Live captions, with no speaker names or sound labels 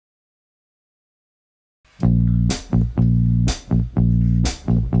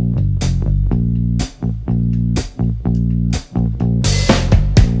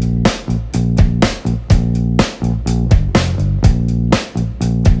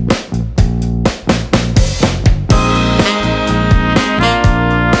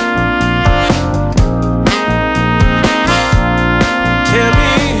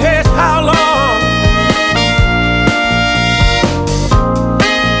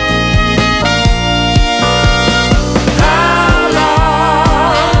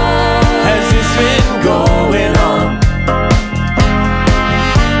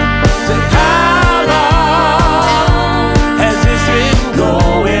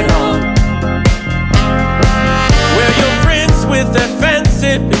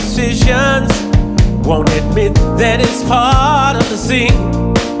won't admit that it's part of the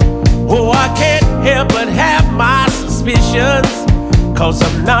scene. Oh, I can't help but have my suspicions, 'cause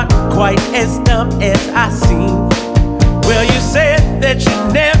I'm not quite as dumb as I seem. Well, you said that you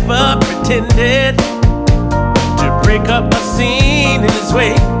never pretended to break up a scene in this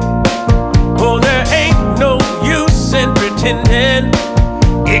way. Oh, there ain't no use in pretending.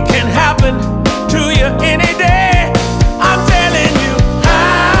 It can happen to you any day. I'm telling you,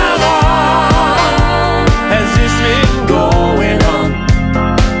 how long has this been going on?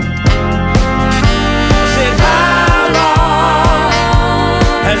 I said, how long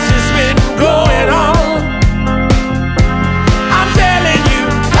has this been going on? I'm telling you,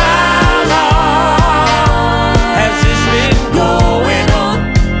 how long has this been going on?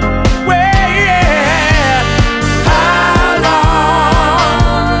 Well, yeah, how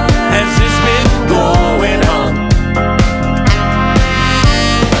long has this been going on?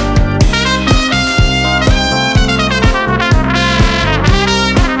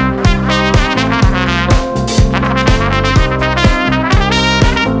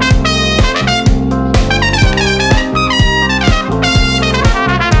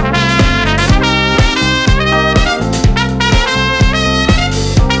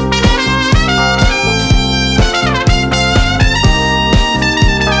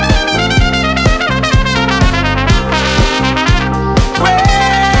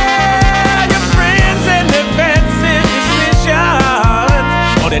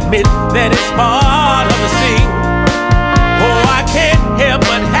 Admit that it's part of the scene. Oh, I can't help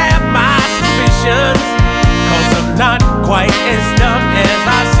but have my suspicions, 'cause I'm not quite as dumb as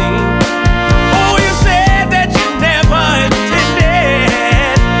I seem. Oh, you said that you never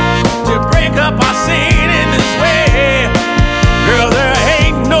intended to break up our scene in this way. Girl, there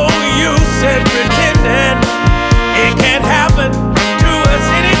ain't no use in pretending. It can't happen to us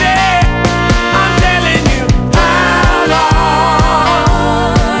any day. I'm telling you, how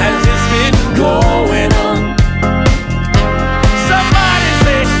long has this been going on? Somebody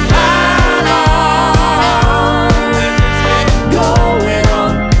say, how long has this been going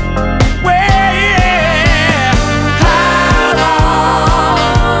on? Well, yeah, how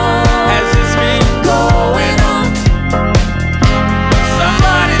long has this been going on?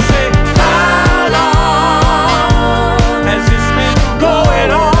 Somebody say, how long has this been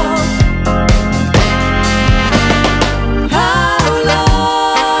going on?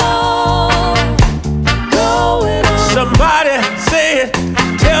 Somebody say it,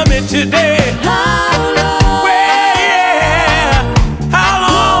 tell me today. Well, yeah, how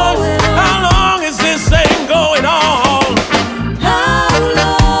long is this thing going on?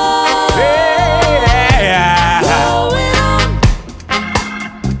 Yeah.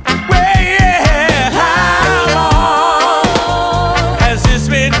 Well, yeah, how long has this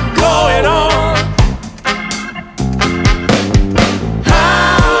been going on?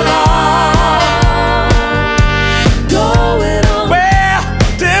 How long? Well,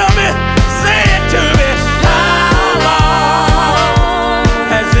 tell me, say it to me. How long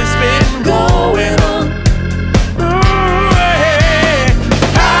has this been going on? Ooh, hey.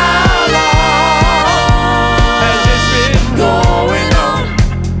 How long has this been going on?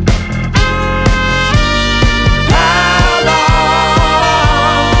 How long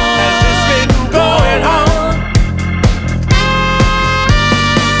has this been going on?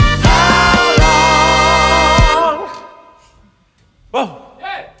 How long? Whoa.